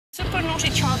Super naughty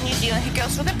child in New Zealand who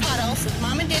goes for the puddles and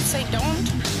mum and dad say don't,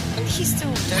 and he still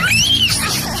does.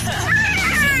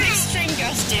 The big string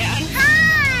goes down.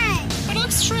 Hi! But it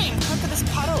looks string. Look at this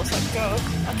puddles that go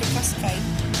like a cascade.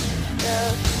 Go.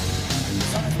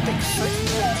 It's on a big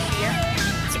footboard here.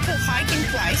 It's a cool hiking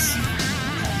place.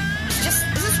 Is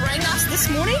this raining us this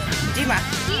morning? Dima?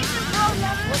 It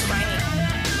was raining.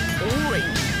 Pouring.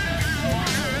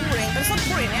 But it's not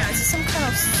pouring now. It's just some kind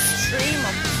of stream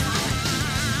of...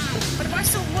 But why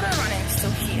is the water running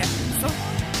still here? So...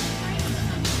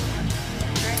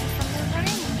 Draining from the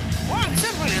rain. Wow, it's a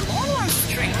really long one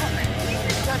string, isn't it?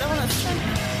 I don't want to string.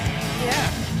 Yeah.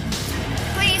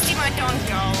 Please, Dima, don't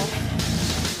go.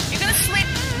 You're going to slip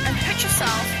and hurt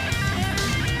yourself.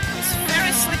 It's very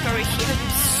slippery here. Be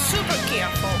super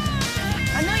careful.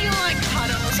 I know you like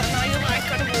puddles. I know you like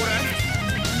good water.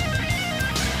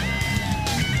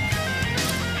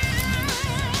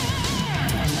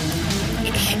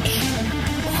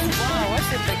 Oh wow,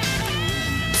 what's it big?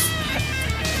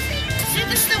 See,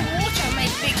 this is the water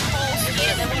made big holes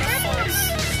here, the waterfalls.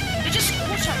 They're just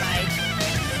water made.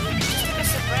 Just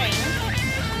because of rain.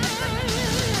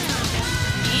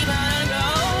 Even go.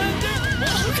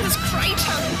 Oh, look at this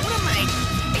crater the water made.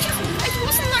 It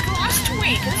wasn't like last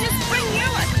week. It was just brand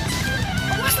new.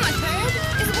 It wasn't like that.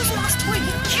 It wasn't last week. It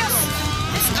just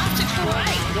started to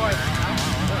rain.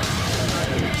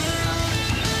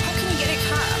 Get a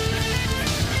car.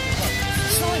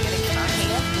 Someone get a car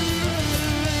here.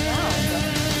 No.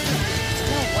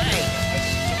 No way.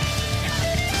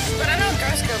 But I know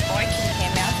girls go biking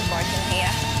here, mountain biking here.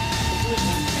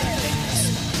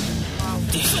 Wow,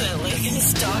 definitely gonna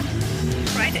start.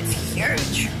 Right, it's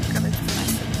huge. Look at this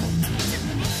massive.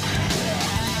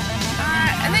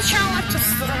 And they try like to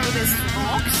throw these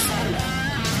rocks and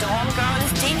don't go,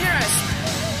 it's dangerous.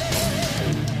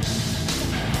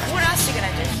 What else are you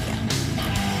gonna do here?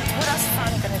 What else fun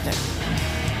are you gonna do?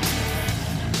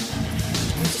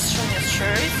 You just show your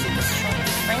shoes, you just show your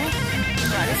string.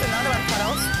 Right, there's another one,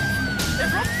 puddles. The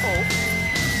rock pool.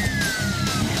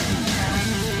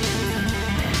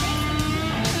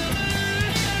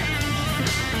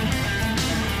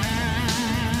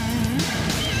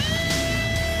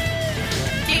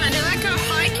 Dima, do I go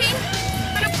hiking?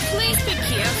 But please be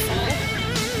careful.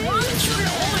 Why do children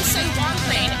always say one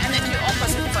thing and then do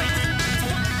opposite thing?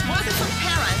 Working for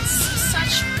parents,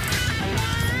 such...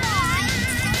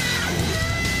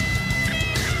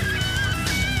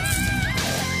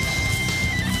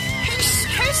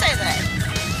 Who say that?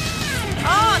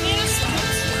 Oh,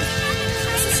 neuroscience.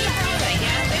 This is your brother,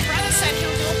 yeah? Their brother said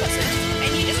he'll do opposite,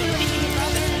 and you just repeat your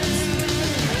brother.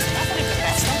 I thought he could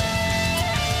better.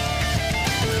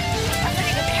 I thought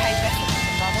he could behave better than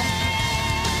your brother.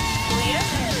 Will you?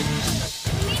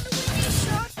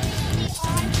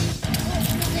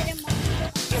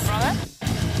 Your brother?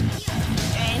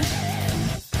 And?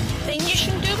 Then you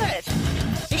shouldn't do that.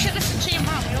 You should listen to your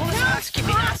mum. You always ask you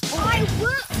be nice boy.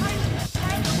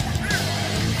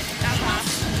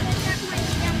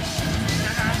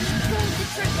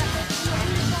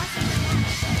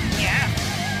 Yeah.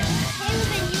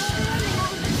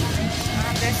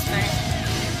 This thing.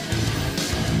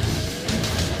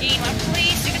 Dima,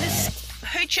 please, you're gonna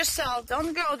hurt yourself.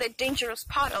 Don't go the dangerous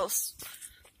puddles.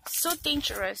 So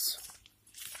dangerous.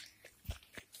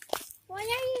 Why are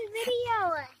you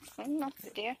videoing? I'm not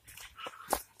video.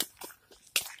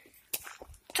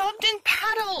 Don't in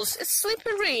puddles. It's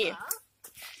slippery.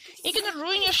 You're gonna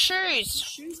ruin your shoes.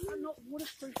 Shoes are not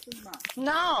waterproof in that.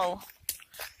 No.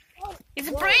 It's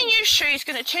a brand new shoe. It's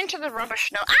gonna turn to the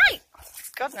rubbish now. Ay!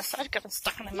 Goodness, I've gotten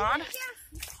stuck in the mud.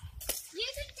 You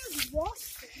can just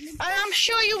wash it. I'm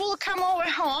sure you will come over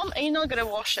home and you're not gonna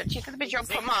wash it. You're gonna be job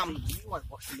for mum. You won't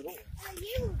wash them at all.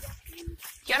 You will wash them.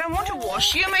 You don't want to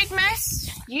wash. You make mess.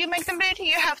 You make them dirty.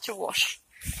 You have to wash.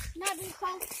 No,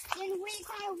 because then we're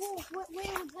going to walk. We're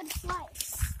in a good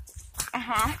place.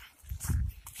 Uh-huh.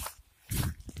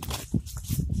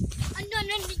 I'm going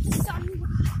to need the sun.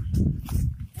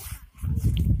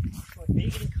 Are you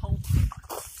getting cold?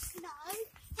 No.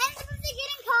 Hands up if they're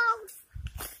getting cold.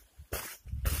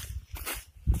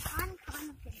 I'm kind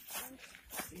of getting cold.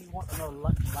 You want another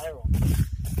layer on?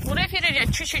 What if you did a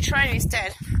choo-choo train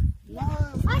instead? No.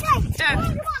 Okay. Do. Come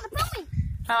on, pull me.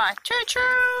 Alright,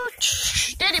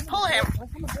 choo-choo. Daddy, pull him. I'm going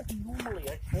to walk normally,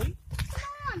 okay? Come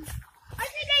on.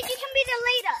 Okay, Dad, you can be the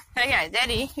leader. Okay,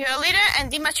 Daddy, you're a leader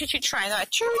and Dima choo-choo train.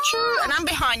 Alright, choo-choo. And I'm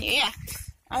behind you, yeah.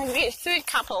 I'm going to be a third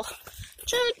couple.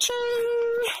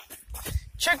 Choo-choo.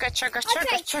 Chugga, chugga, chugga,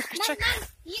 Okay. chugga, Mum, chugga. Mum,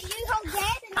 you hold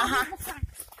Dad and I'll hold the front.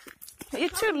 You're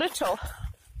too little.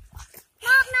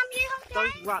 Mum, you hold Dad.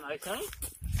 Don't run, okay?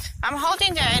 I'm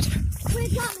holding Dad. We're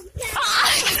going.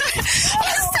 Ah!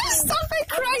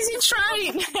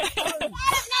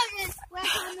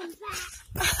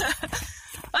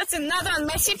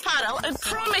 messy puddle. I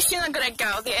promise you're not going to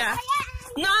go there.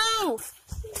 No!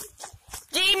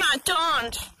 Dima,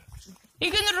 don't.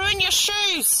 You're going to ruin your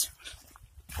shoes.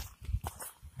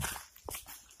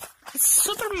 It's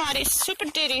super muddy, super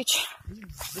dirty.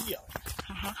 Video.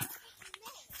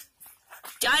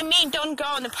 I mean, don't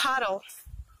go in the puddle.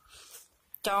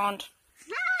 Don't.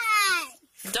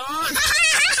 Don't.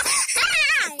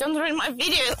 Don't ruin my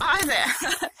video either.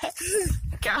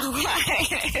 Go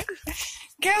away.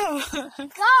 Go.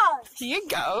 Go. You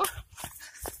go.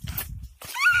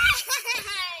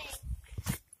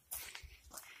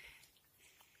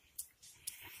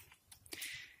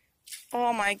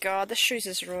 Oh my god, the shoes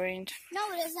is ruined. No,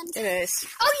 it isn't. It is.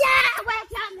 Oh yeah, we're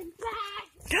coming back.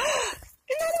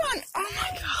 Another one. Oh my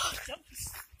god.